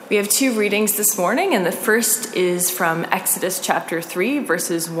We have two readings this morning, and the first is from Exodus chapter 3,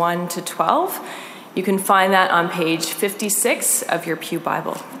 verses 1 to 12. You can find that on page 56 of your Pew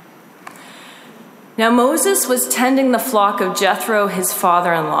Bible. Now Moses was tending the flock of Jethro, his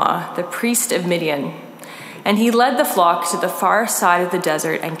father-in-law, the priest of Midian, and he led the flock to the far side of the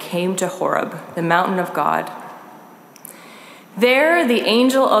desert and came to Horeb, the mountain of God. There the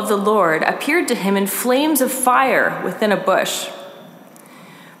angel of the Lord appeared to him in flames of fire within a bush.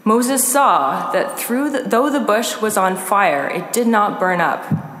 Moses saw that though the bush was on fire, it did not burn up.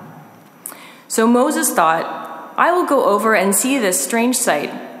 So Moses thought, I will go over and see this strange sight,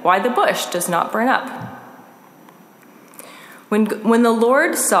 why the bush does not burn up. When the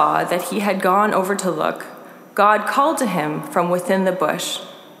Lord saw that he had gone over to look, God called to him from within the bush,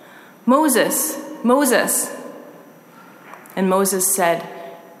 Moses, Moses. And Moses said,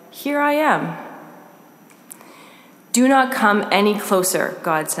 Here I am. Do not come any closer,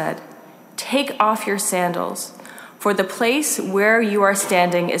 God said. Take off your sandals, for the place where you are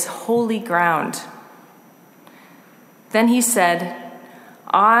standing is holy ground. Then he said,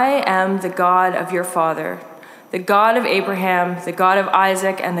 I am the God of your father, the God of Abraham, the God of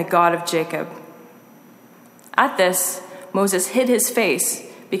Isaac, and the God of Jacob. At this, Moses hid his face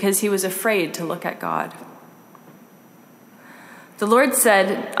because he was afraid to look at God. The Lord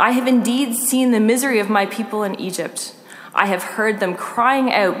said, I have indeed seen the misery of my people in Egypt. I have heard them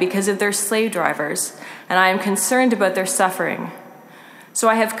crying out because of their slave drivers, and I am concerned about their suffering. So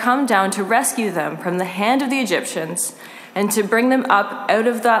I have come down to rescue them from the hand of the Egyptians and to bring them up out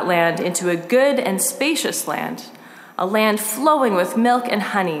of that land into a good and spacious land, a land flowing with milk and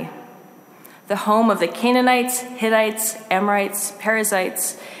honey, the home of the Canaanites, Hittites, Amorites,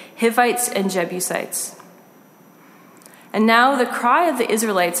 Perizzites, Hivites, and Jebusites. And now the cry of the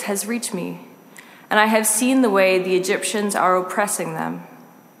Israelites has reached me, and I have seen the way the Egyptians are oppressing them.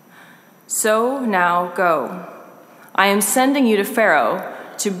 So now go. I am sending you to Pharaoh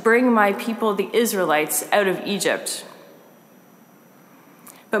to bring my people, the Israelites, out of Egypt.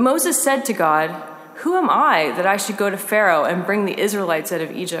 But Moses said to God, Who am I that I should go to Pharaoh and bring the Israelites out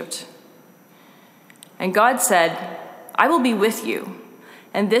of Egypt? And God said, I will be with you,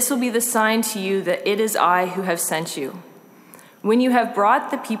 and this will be the sign to you that it is I who have sent you. When you have brought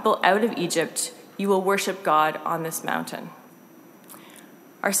the people out of Egypt, you will worship God on this mountain.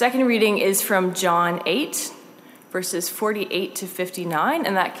 Our second reading is from John 8, verses 48 to 59,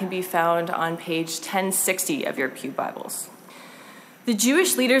 and that can be found on page 1060 of your Pew Bibles. The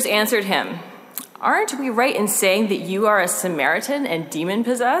Jewish leaders answered him, Aren't we right in saying that you are a Samaritan and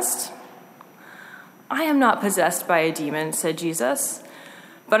demon-possessed? I am not possessed by a demon, said Jesus,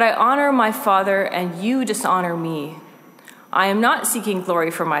 but I honor my Father, and you dishonor me. I am not seeking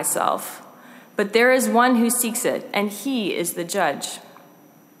glory for myself, but there is one who seeks it, and he is the judge.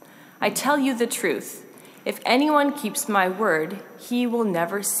 I tell you the truth. If anyone keeps my word, he will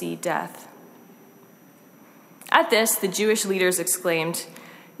never see death. At this, the Jewish leaders exclaimed,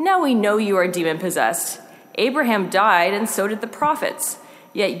 Now we know you are demon-possessed. Abraham died, and so did the prophets.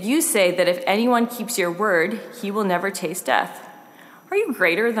 Yet you say that if anyone keeps your word, he will never taste death. Are you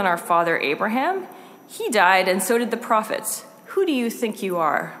greater than our father Abraham? He died, and so did the prophets. Who do you think you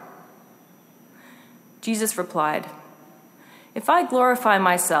are? Jesus replied, If I glorify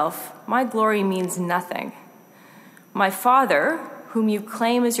myself, my glory means nothing. My Father, whom you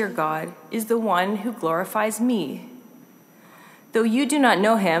claim as your God, is the one who glorifies me. Though you do not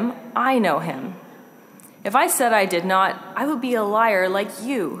know him, I know him. If I said I did not, I would be a liar like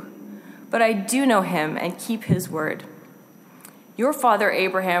you. But I do know him and keep his word. Your father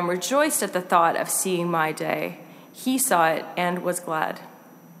Abraham rejoiced at the thought of seeing my day. He saw it and was glad.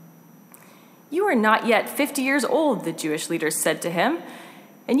 You are not yet 50 years old, the Jewish leaders said to him,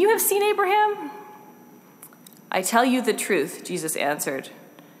 and you have seen Abraham? I tell you the truth, Jesus answered.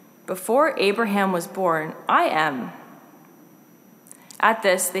 Before Abraham was born, I am. At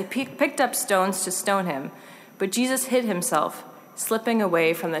this, they picked up stones to stone him, but Jesus hid himself, slipping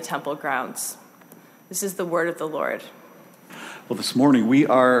away from the temple grounds. This is the word of the Lord. Well, this morning we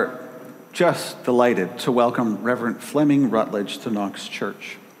are just delighted to welcome Reverend Fleming Rutledge to Knox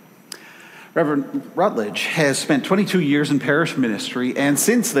Church. Reverend Rutledge has spent 22 years in parish ministry, and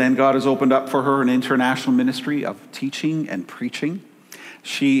since then God has opened up for her an international ministry of teaching and preaching.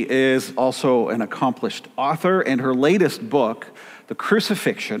 She is also an accomplished author, and her latest book, The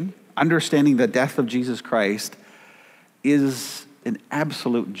Crucifixion, Understanding the Death of Jesus Christ, is an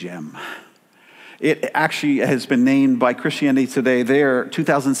absolute gem. It actually has been named by Christianity Today their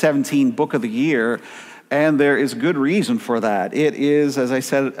 2017 Book of the Year, and there is good reason for that. It is, as I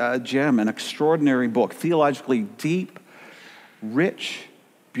said, a gem, an extraordinary book, theologically deep, rich,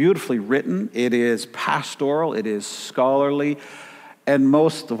 beautifully written, it is pastoral, it is scholarly, and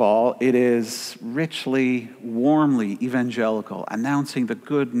most of all, it is richly, warmly evangelical, announcing the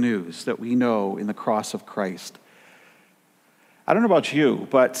good news that we know in the cross of Christ. I don't know about you,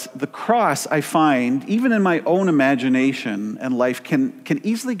 but the cross, I find, even in my own imagination and life, can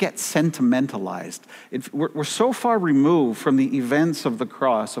easily get sentimentalized. We're so far removed from the events of the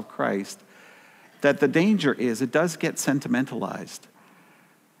cross of Christ that the danger is it does get sentimentalized.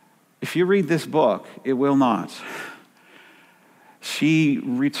 If you read this book, it will not. She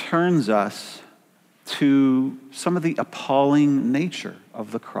returns us to some of the appalling nature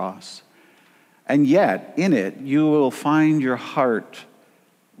of the cross. And yet, in it, you will find your heart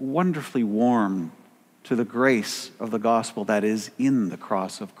wonderfully warm to the grace of the gospel that is in the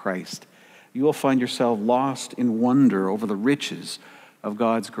cross of Christ. You will find yourself lost in wonder over the riches of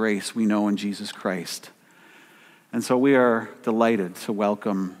God's grace we know in Jesus Christ. And so we are delighted to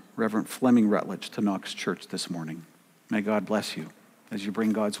welcome Reverend Fleming Rutledge to Knox Church this morning. May God bless you as you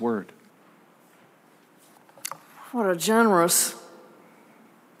bring God's word. What a generous,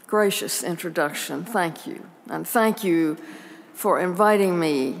 gracious introduction. Thank you. And thank you for inviting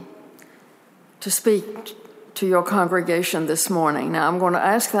me to speak to your congregation this morning. Now, I'm going to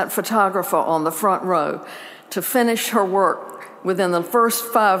ask that photographer on the front row to finish her work within the first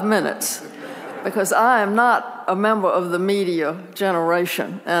 5 minutes, because I am not a member of the media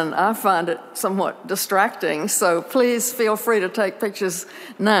generation, and I find it somewhat distracting. So please feel free to take pictures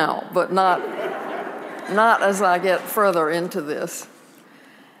now, but not as I get further into this.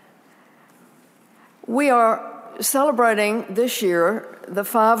 We are celebrating this year the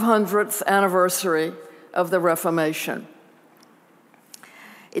 500th anniversary of the Reformation.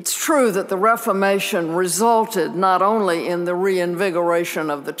 It's true that the Reformation resulted not only in the reinvigoration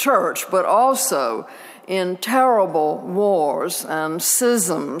of the church, but also in terrible wars and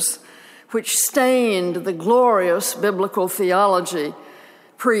schisms which stained the glorious biblical theology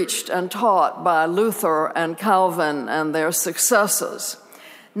preached and taught by Luther and Calvin and their successors.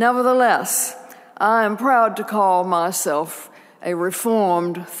 Nevertheless, I am proud to call myself a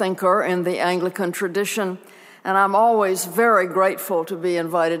Reformed thinker in the Anglican tradition, and I'm always very grateful to be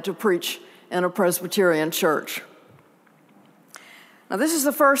invited to preach in a Presbyterian church. Now, this is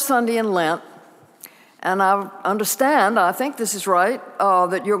the first Sunday in Lent, and I think this is right,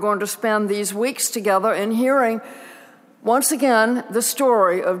 that you're going to spend these weeks together in hearing, once again, the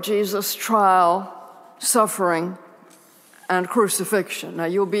story of Jesus' trial, suffering, and crucifixion. Now,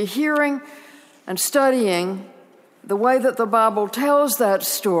 you'll be hearing and studying the way that the Bible tells that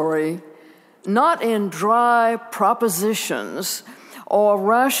story, not in dry propositions or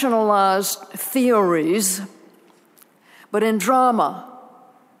rationalized theories, but in drama,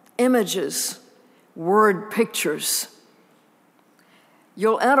 images, word pictures.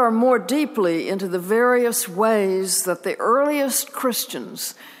 You'll enter more deeply into the various ways that the earliest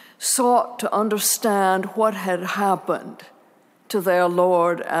Christians sought to understand what had happened to their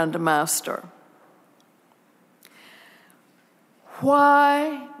Lord and Master.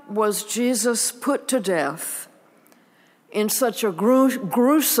 Why was Jesus put to death in such a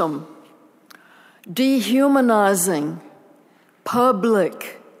gruesome, dehumanizing,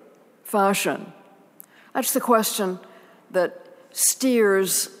 public fashion? That's the question that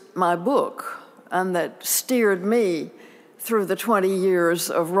steers my book and that steered me through the 20 years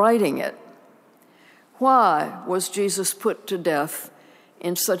of writing it. Why was Jesus put to death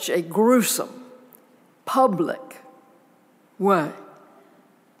in such a gruesome, public way?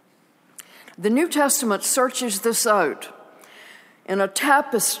 The New Testament searches this out in a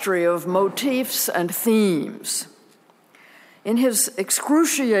tapestry of motifs and themes. In his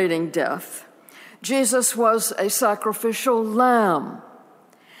excruciating death, Jesus was a sacrificial lamb.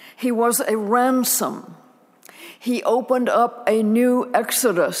 He was a ransom. He opened up a new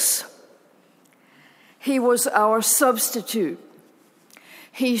exodus. He was our substitute.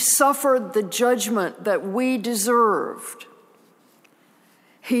 He suffered the judgment that we deserved.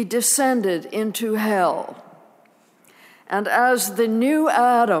 He descended into hell. And as the new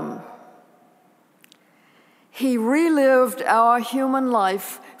Adam, he relived our human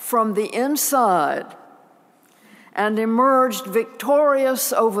life from the inside and emerged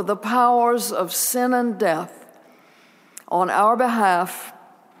victorious over the powers of sin and death on our behalf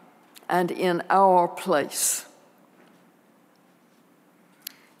and in our place.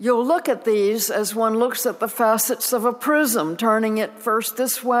 You'll look at these as one looks at the facets of a prism, turning it first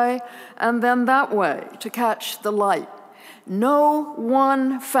this way and then that way to catch the light. No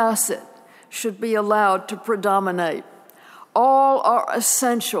one facet should be allowed to predominate. All are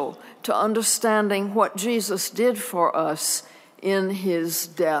essential to understanding what Jesus did for us in his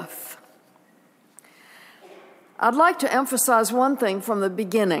death. I'd like to emphasize one thing from the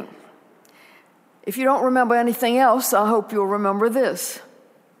beginning. If you don't remember anything else, I hope you'll remember this.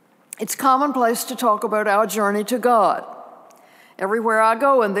 It's commonplace to talk about our journey to God. Everywhere I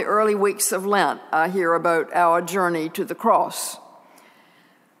go in the early weeks of Lent, I hear about our journey to the cross.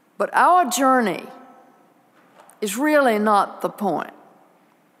 But our journey is really not the point.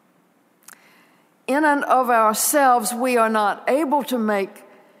 In and of ourselves, we are not able to make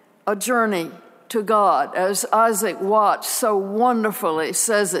a journey to God, as Isaac Watts so wonderfully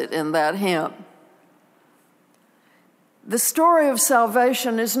says it in that hymn. The story of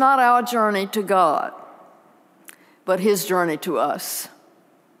salvation is not our journey to God, but his journey to us.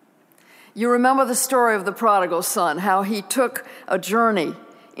 You remember the story of the prodigal son, how he took a journey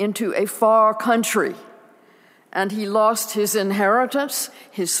into a far country, and he lost his inheritance,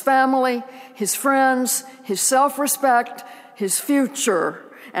 his family, his friends, his self-respect, his future,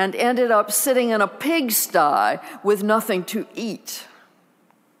 and ended up sitting in a pigsty with nothing to eat.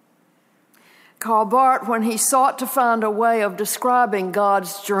 Karl Barth, when he sought to find a way of describing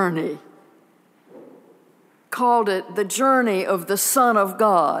God's journey, called it the journey of the Son of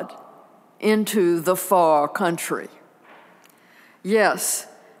God into the far country. Yes,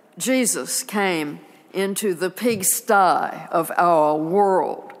 Jesus came into the pigsty of our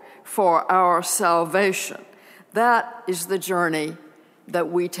world for our salvation. That is the journey that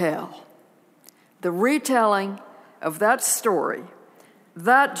we tell. The retelling of that story,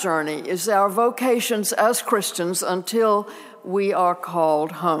 that journey is our vocations as Christians until we are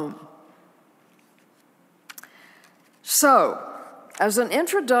called home. So, as an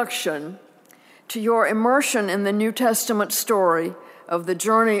introduction to your immersion in the New Testament story of the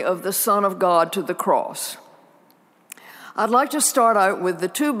journey of the Son of God to the cross, I'd like to start out with the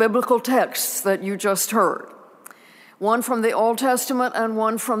two biblical texts that you just heard. One from the Old Testament and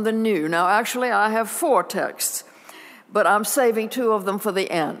one from the New. Now, actually, I have 4 texts, but I'm saving 2 of them for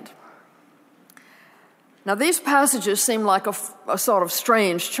the end. Now, these passages seem like a sort of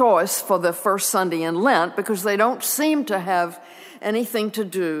strange choice for the first Sunday in Lent because they don't seem to have anything to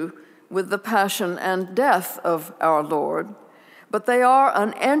do with the passion and death of our Lord, but they are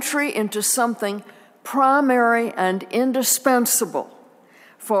an entry into something primary and indispensable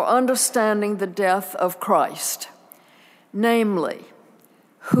for understanding the death of Christ. Namely,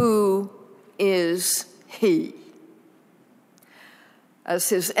 who is he? As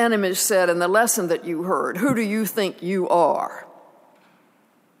his enemies said in the lesson that you heard, who do you think you are?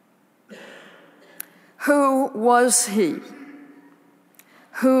 Who was he?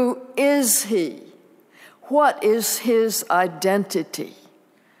 Who is he? What is his identity?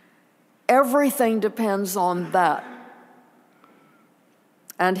 Everything depends on that.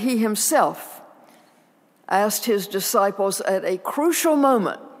 And he himself asked his disciples at a crucial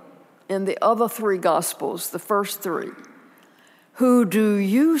moment in the other 3 Gospels, the first 3, who do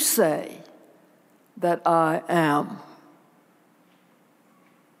you say that I am?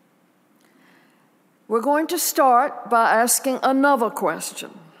 We're going to start by asking another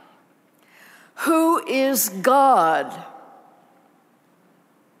question. Who is God?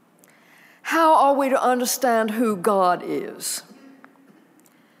 How are we to understand who God is?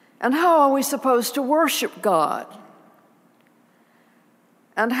 And how are we supposed to worship God?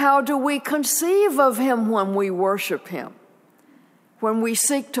 And how do we conceive of him when we worship him? When we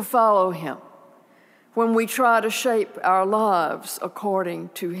seek to follow him? When we try to shape our lives according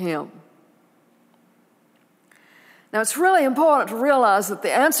to him? Now, it's really important to realize that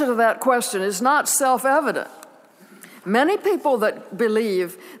the answer to that question is not self-evident. Many people that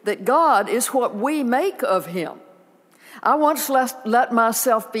believe that God is what we make of him. I once let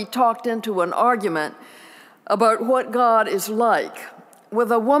myself be talked into an argument about what God is like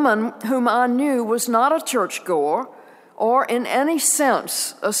with a woman whom I knew was not a churchgoer or in any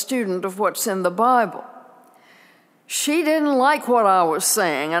sense a student of what's in the Bible. She didn't like what I was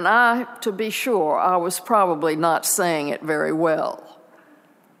saying, and I, to be sure, I was probably not saying it very well.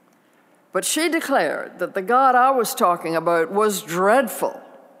 But she declared that the God I was talking about was dreadful,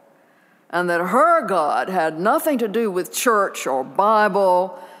 and that her God had nothing to do with church or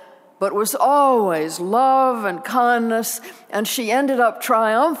Bible, but was always love and kindness, and she ended up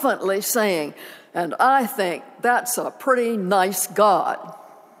triumphantly saying, "And I think that's a pretty nice God."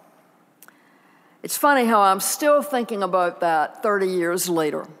 It's funny how I'm still thinking about that 30 years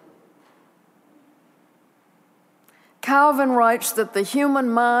later. Calvin writes that the human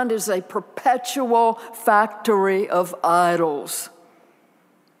mind is a perpetual factory of idols.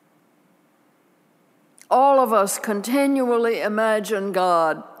 All of us continually imagine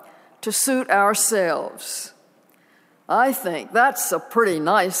God to suit ourselves, I think that's a pretty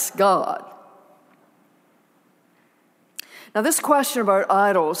nice God. Now, this question about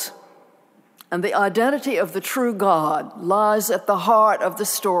idols and the identity of the true God lies at the heart of the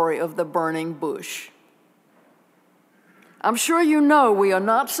story of the burning bush. I'm sure you know we are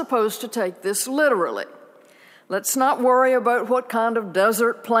not supposed to take this literally. Let's not worry about what kind of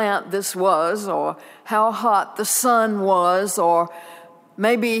desert plant this was, or how hot the sun was, or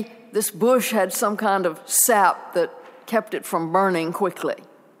maybe this bush had some kind of sap that kept it from burning quickly.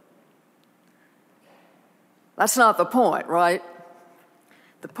 That's not the point, right?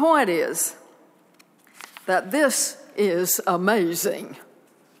 The point is that this is amazing.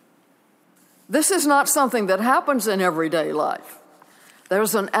 This is not something that happens in everyday life.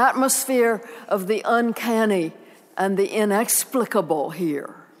 There's an atmosphere of the uncanny and the inexplicable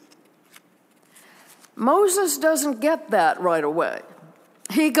here. Moses doesn't get that right away.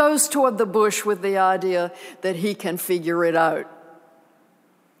 He goes toward the bush with the idea that he can figure it out.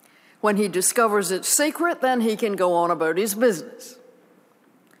 When he discovers its secret, then he can go on about his business.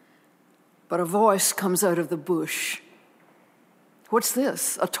 But a voice comes out of the bush. What's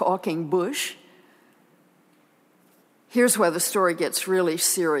this? A talking bush? Here's where the story gets really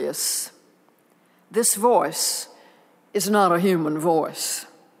serious. This voice is not a human voice.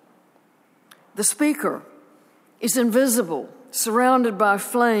 The speaker is invisible, surrounded by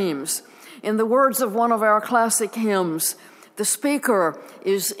flames. In the words of one of our classic hymns, the speaker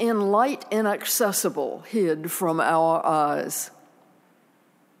is in light inaccessible, hid from our eyes.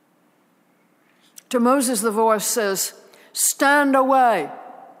 To Moses, the voice says, "Stand away,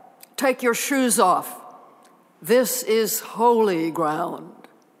 take your shoes off. This is holy ground."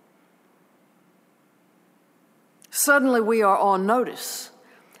 Suddenly we are on notice.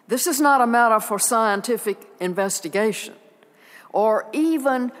 This is not a matter for scientific investigation or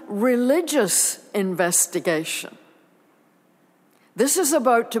even religious investigation. This is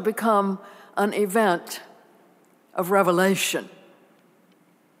about to become an event of revelation.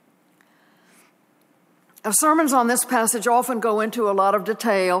 Our sermons on this passage often go into a lot of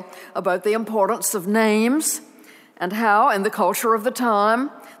detail about the importance of names and how, in the culture of the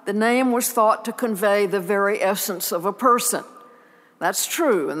time, the name was thought to convey the very essence of a person. That's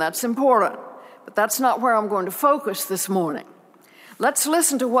true, and that's important, but that's not where I'm going to focus this morning. Let's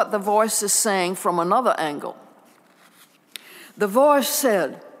listen to what the voice is saying from another angle. The voice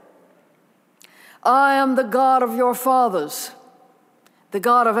said, "I am the God of your fathers, the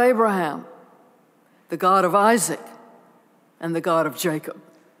God of Abraham, the God of Isaac, and the God of Jacob."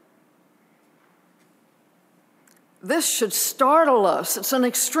 This should startle us. It's an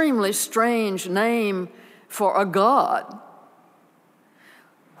extremely strange name for a God.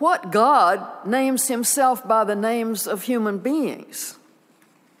 What God names himself by the names of human beings?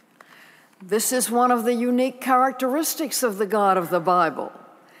 This is one of the unique characteristics of the God of the Bible.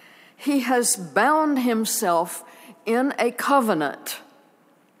 He has bound himself in a covenant,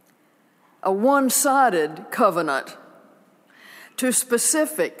 a one-sided covenant, to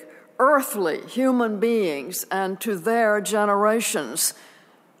specific earthly human beings and to their generations,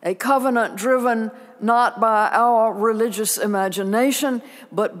 a covenant driven not by our religious imagination,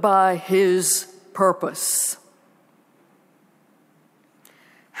 but by his purpose.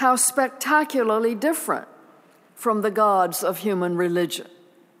 How spectacularly different from the gods of human religion.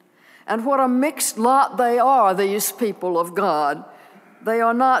 And what a mixed lot they are, these people of God. They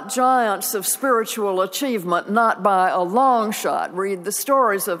are not giants of spiritual achievement, not by a long shot. Read the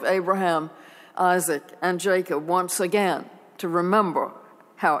stories of Abraham, Isaac, and Jacob once again to remember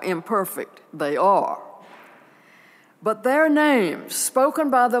how imperfect they are. But their names, spoken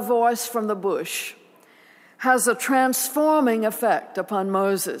by the voice from the bush, has a transforming effect upon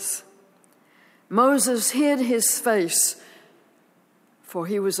Moses. Moses hid his face, for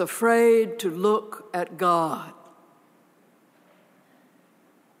he was afraid to look at God.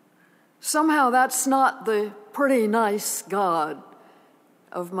 Somehow that's not the pretty nice God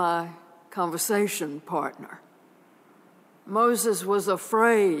of my conversation partner. Moses was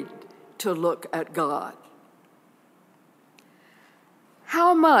afraid to look at God.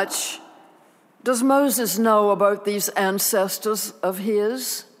 How much does Moses know about these ancestors of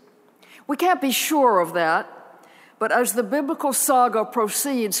his? We can't be sure of that, but as the biblical saga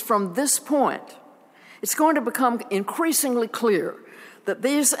proceeds from this point, it's going to become increasingly clear that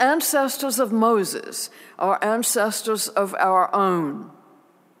these ancestors of Moses are ancestors of our own.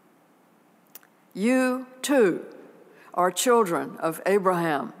 You, too, are children of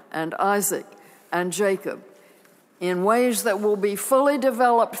Abraham and Isaac and Jacob in ways that will be fully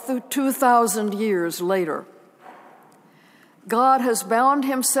developed through 2,000 years later. God has bound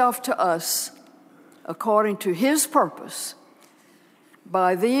himself to us according to his purpose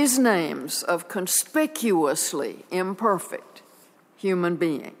by these names of conspicuously imperfect human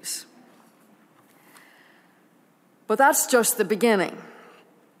beings. But that's just the beginning.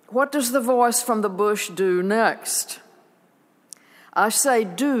 What does the voice from the bush do next? I say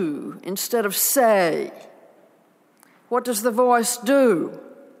do instead of say. What does the voice do?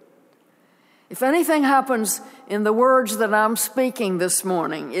 If anything happens in the words that I'm speaking this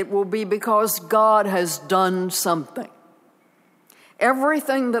morning, it will be because God has done something.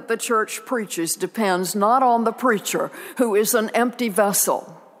 Everything that the church preaches depends not on the preacher, who is an empty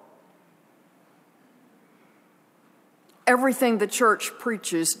vessel. Everything the church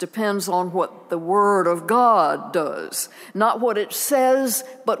preaches depends on what the Word of God does. Not what it says,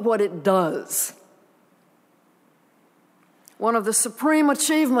 but what it does. One of the supreme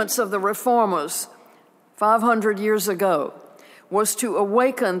achievements of the Reformers 500 years ago was to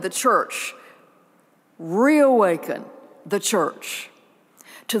awaken the church, reawaken the church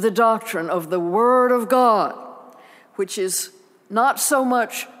to the doctrine of the Word of God, which is not so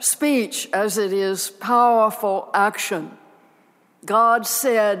much speech as it is powerful action. God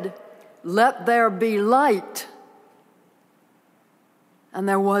said, "Let there be light," and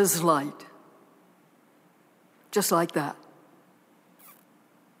there was light. Just like that.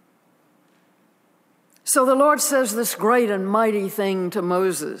 So the Lord says this great and mighty thing to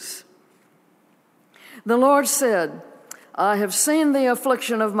Moses. The Lord said, "I have seen the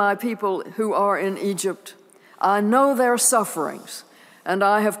affliction of my people who are in Egypt. I know their sufferings, and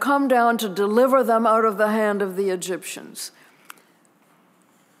I have come down to deliver them out of the hand of the Egyptians.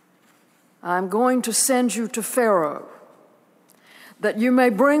 I'm going to send you to Pharaoh, that you may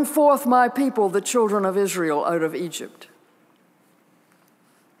bring forth my people, the children of Israel, out of Egypt."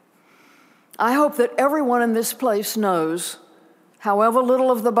 I hope that everyone in this place knows, however little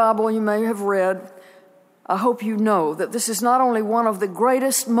of the Bible you may have read, I hope you know that this is not only one of the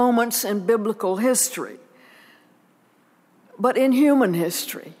greatest moments in biblical history, but in human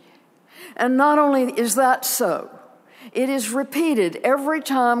history. And not only is that so, it is repeated every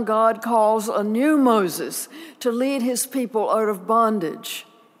time God calls a new Moses to lead his people out of bondage.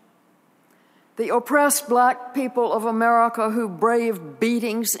 The oppressed black people of America who braved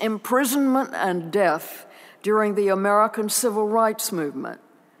beatings, imprisonment, and death during the American Civil Rights Movement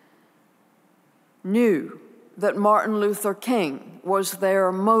knew that Martin Luther King was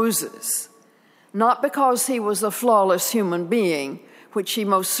their Moses, not because he was a flawless human being, which he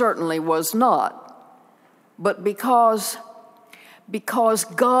most certainly was not, but because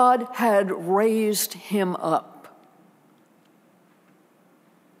God had raised him up.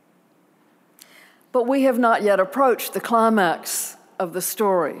 But we have not yet approached the climax of the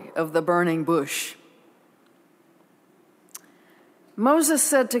story of the burning bush. Moses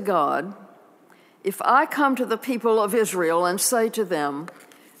said to God, "If I come to the people of Israel and say to them,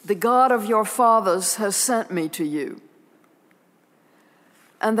 'The God of your fathers has sent me to you,'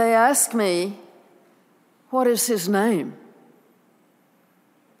 and they ask me, 'What is his name?'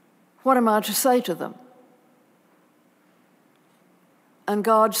 what am I to say to them?" And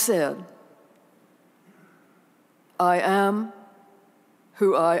God said, "I am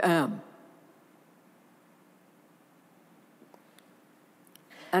who I am."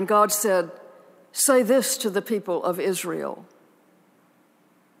 And God said, "Say this to the people of Israel,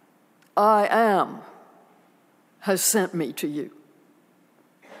 'I am has sent me to you.'"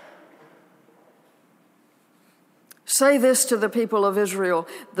 Say this to the people of Israel,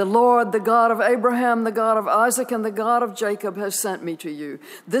 "The Lord, the God of Abraham, the God of Isaac, and the God of Jacob has sent me to you.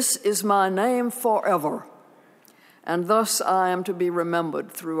 This is my name forever, and thus I am to be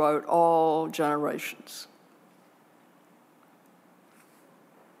remembered throughout all generations."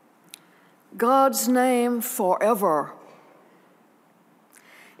 God's name forever.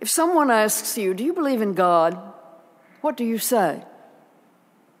 If someone asks you, "Do you believe in God?" what do you say?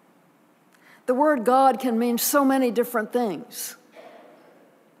 The word God can mean so many different things.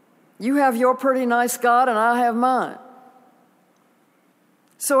 You have your pretty nice God and I have mine.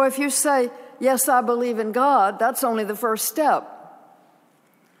 So if you say, "Yes, I believe in God," that's only the first step.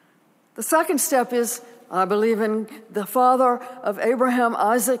 The second step is, "I believe in the Father of Abraham,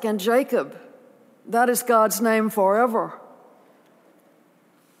 Isaac, and Jacob." That is God's name forever.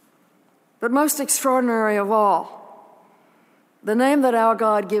 But most extraordinary of all, the name that our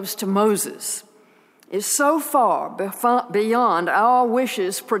God gives to Moses is so far beyond our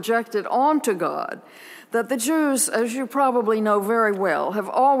wishes projected onto God that the Jews, as you probably know very well, have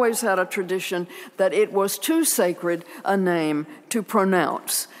always had a tradition that it was too sacred a name to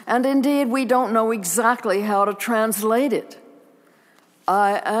pronounce. And indeed, we don't know exactly how to translate it.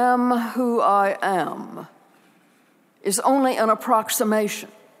 I am who I am is only an approximation,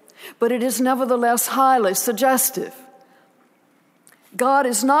 but it is nevertheless highly suggestive. God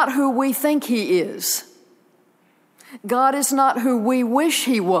is not who we think he is. God is not who we wish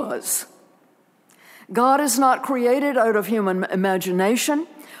he was. God is not created out of human imagination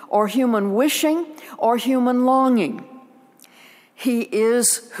or human wishing or human longing. He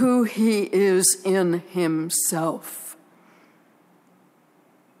is who he is in himself.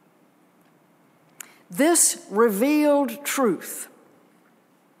 This revealed truth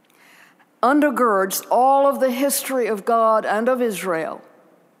undergirds all of the history of God and of Israel,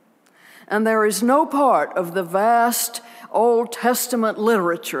 and there is no part of the vast Old Testament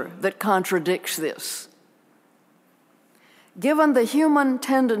literature that contradicts this. Given the human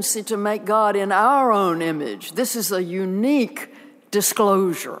tendency to make God in our own image, this is a unique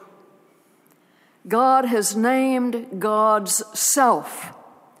disclosure. God has named God's self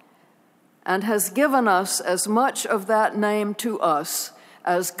and has given us as much of that name to us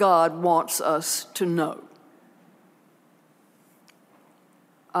as God wants us to know.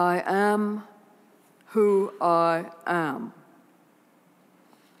 I am who I am.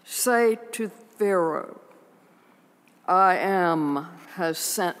 Say to Pharaoh, I am has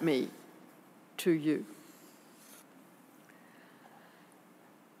sent me to you.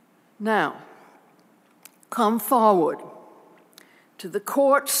 Now, come forward to the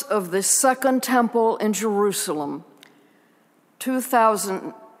courts of the Second Temple in Jerusalem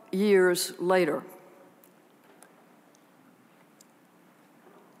 2,000 years later.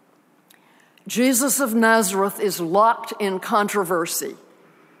 Jesus of Nazareth is locked in controversy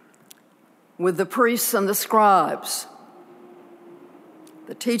with the priests and the scribes,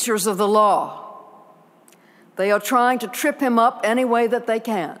 the teachers of the law. They are trying to trip him up any way that they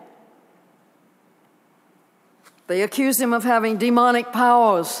can. They accuse him of having demonic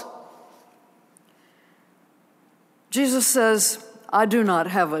powers. Jesus says, I do not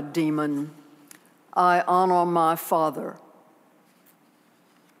have a demon. I honor my Father.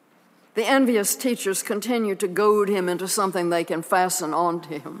 The envious teachers continue to goad him into something they can fasten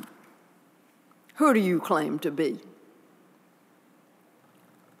onto him. Who do you claim to be?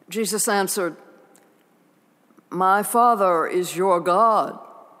 Jesus answered, my Father is your God,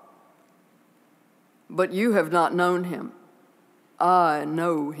 but you have not known him. I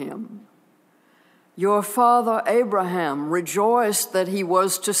know him. Your father Abraham rejoiced that he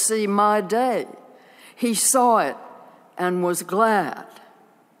was to see my day. He saw it and was glad.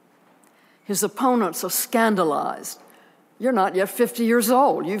 His opponents are scandalized. You're not yet 50 years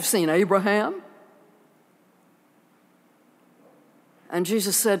old. You've seen Abraham? And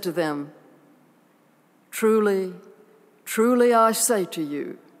Jesus said to them, truly, truly I say to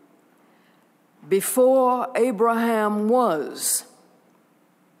you, before Abraham was,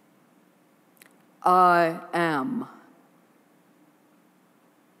 I am.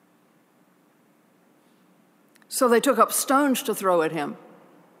 So they took up stones to throw at him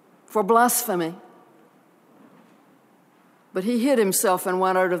for blasphemy. But he hid himself and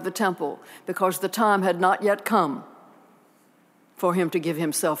went out of the temple because the time had not yet come for him to give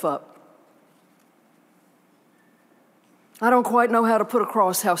himself up. I don't quite know how to put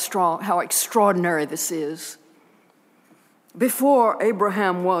across how extraordinary this is. Before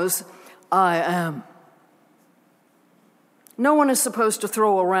Abraham was, I am. No one is supposed to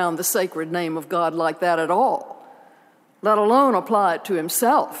throw around the sacred name of God like that at all, let alone apply it to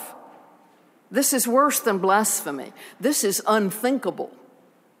himself. This is worse than blasphemy. This is unthinkable.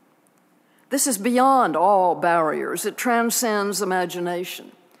 This is beyond all barriers. It transcends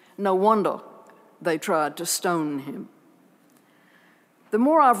imagination. No wonder they tried to stone him. The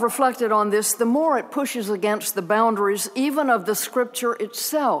more I've reflected on this, the more it pushes against the boundaries even of the Scripture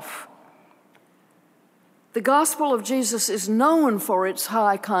itself. The gospel of Jesus is known for its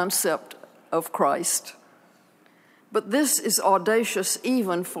high concept of Christ, but this is audacious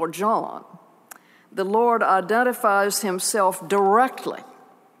even for John. The Lord identifies himself directly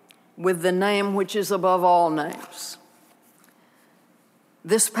with the name which is above all names.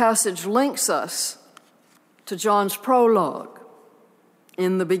 This passage links us to John's prologue.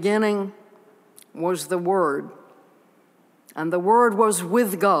 In the beginning was the Word, and the Word was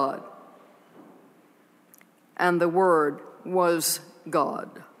with God, and the Word was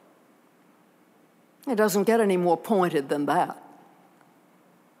God. It doesn't get any more pointed than that.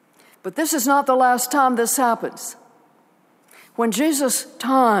 But this is not the last time this happens. When Jesus'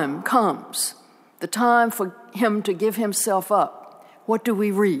 time comes, the time for him to give himself up, what do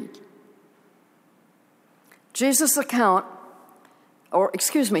we read? Jesus' account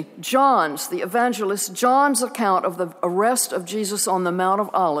the evangelist John's account of the arrest of Jesus on the Mount of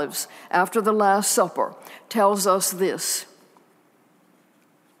Olives after the Last Supper tells us this.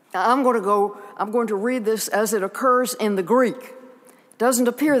 Now, I'm going to read this as it occurs in the Greek. It doesn't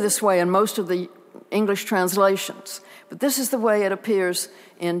appear this way in most of the English translations, but this is the way it appears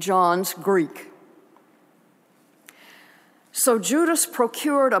in John's Greek. So Judas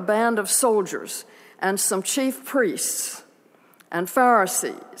procured a band of soldiers and some chief priests and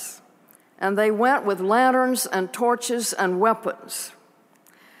Pharisees, and they went with lanterns and torches and weapons.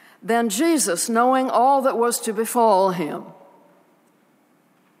 Then Jesus, knowing all that was to befall him,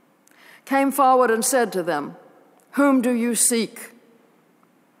 came forward and said to them, "Whom do you seek?"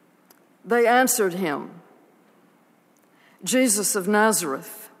 They answered him, "Jesus of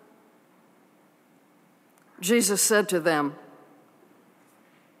Nazareth." Jesus said to them,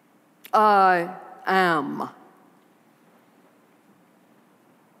 "I am."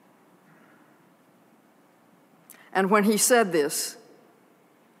 And when he said this,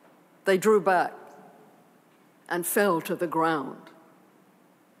 they drew back and fell to the ground.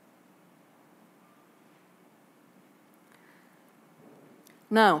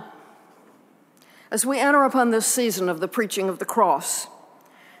 Now, as we enter upon this season of the preaching of the cross,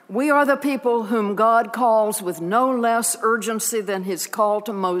 we are the people whom God calls with no less urgency than his call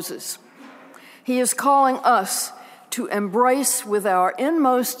to Moses. He is calling us to embrace with our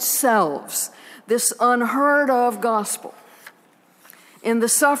inmost selves this unheard of gospel. In the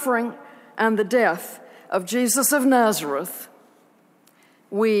suffering and the death of Jesus of Nazareth,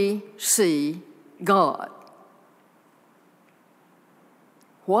 we see God.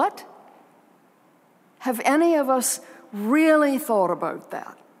 What? Have any of us really thought about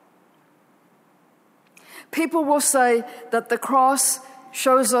that? People will say that the cross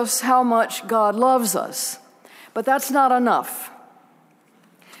shows us how much God loves us, but that's not enough.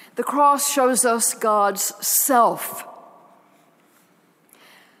 The cross shows us God's self.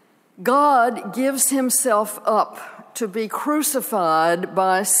 God gives himself up to be crucified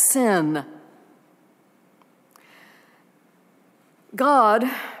by sin. God,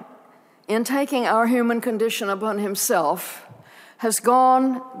 in taking our human condition upon himself, has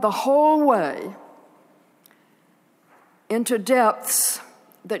gone the whole way into depths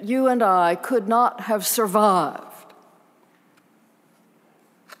that you and I could not have survived.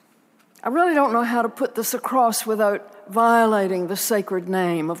 I really don't know how to put this across without violating the sacred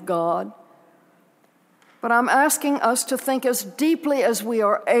name of God. But I'm asking us to think as deeply as we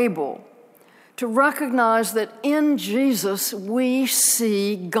are able to recognize that in Jesus we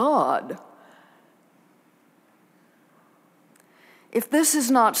see God. If this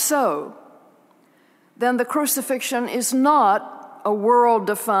is not so, then the crucifixion is not a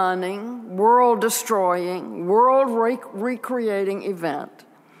world-defining, world-destroying, world-recreating event,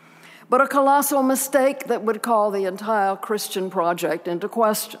 but a colossal mistake that would call the entire Christian project into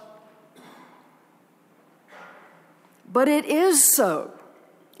question. But it is so.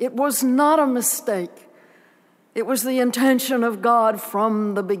 It was not a mistake. It was the intention of God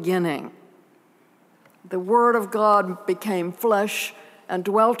from the beginning. The Word of God became flesh and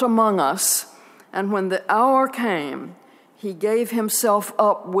dwelt among us, and when the hour came, he gave himself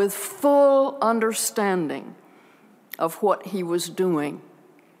up with full understanding of what he was doing.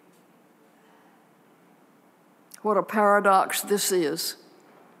 What a paradox this is.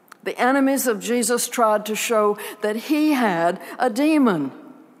 The enemies of Jesus tried to show that he had a demon.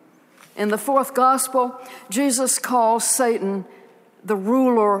 In the fourth gospel, Jesus calls Satan the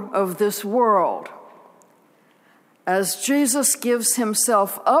ruler of this world. As Jesus gives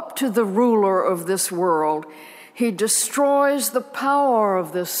himself up to the ruler of this world, he destroys the power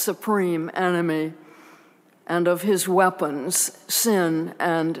of this supreme enemy and of his weapons, sin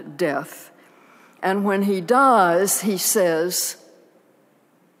and death. And when he dies, he says,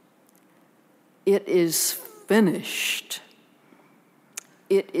 "It is finished.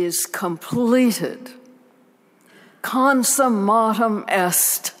 It is completed. Consummatum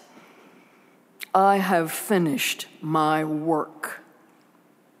est. I have finished my work."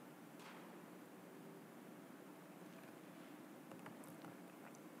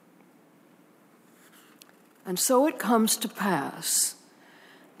 And so it comes to pass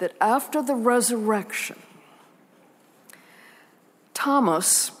that after the resurrection,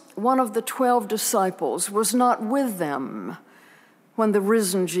 Thomas, one of the 12 disciples, was not with them when the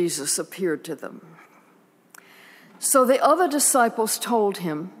risen Jesus appeared to them. So the other disciples told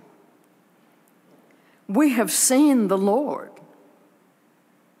him, "We have seen the Lord."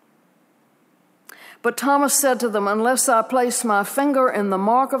 But Thomas said to them, "Unless I place my finger in the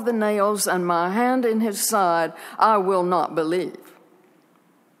mark of the nails and my hand in his side, I will not believe."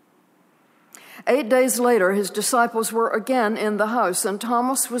 8 days later, his disciples were again in the house, and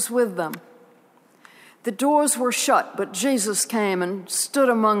Thomas was with them. The doors were shut, but Jesus came and stood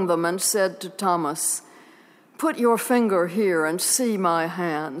among them and said to Thomas, "Put your finger here and see my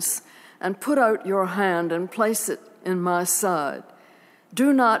hands, and put out your hand and place it in my side.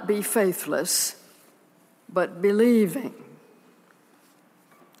 Do not be faithless, but believing."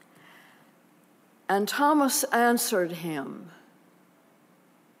 And Thomas answered him,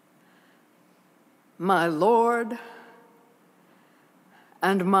 "My Lord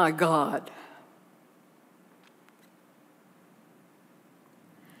and my God."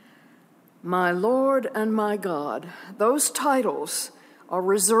 My Lord and my God. Those titles are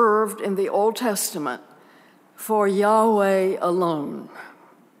reserved in the Old Testament for Yahweh alone.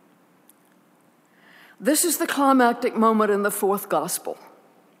 This is the climactic moment in the fourth gospel.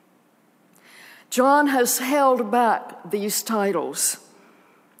 John has held back these titles,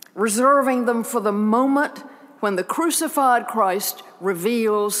 reserving them for the moment when the crucified Christ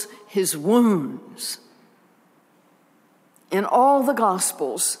reveals his wounds. In all the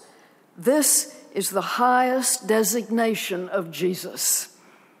Gospels, this is the highest designation of Jesus.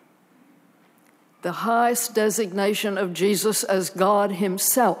 The highest designation of Jesus as God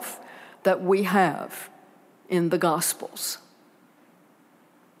himself that we have in the Gospels.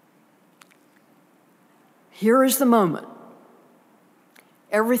 Here is the moment.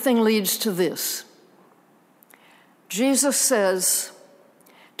 Everything leads to this. Jesus says,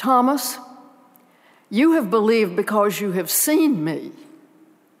 "Thomas, you have believed because you have seen me.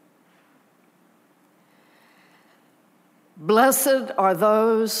 Blessed are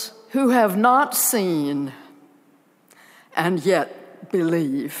those who have not seen and yet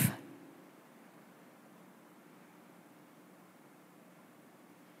believe."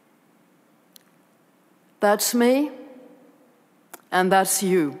 That's me, and that's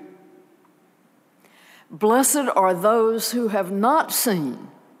you. Blessed are those who have not seen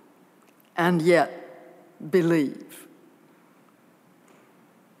and yet believe.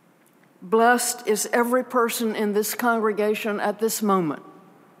 Blessed is every person in this congregation at this moment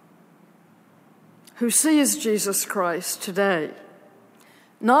who sees Jesus Christ today,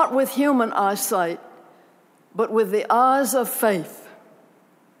 not with human eyesight, but with the eyes of faith,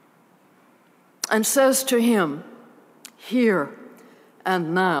 and says to him, here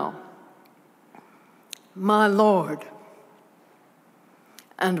and now, "My Lord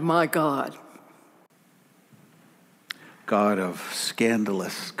and my God." God of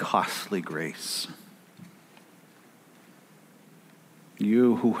scandalous, costly grace,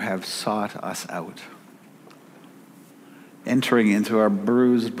 you who have sought us out, entering into our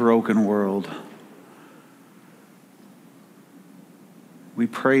bruised, broken world, we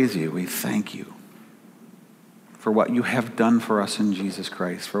praise you, we thank you for what you have done for us in Jesus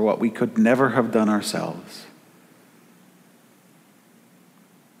Christ, for what we could never have done ourselves.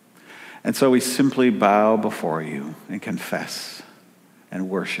 And so we simply bow before you and confess and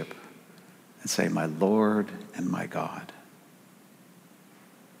worship and say, "My Lord and my God."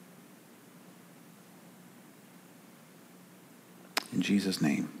 In Jesus'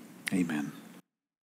 name, amen.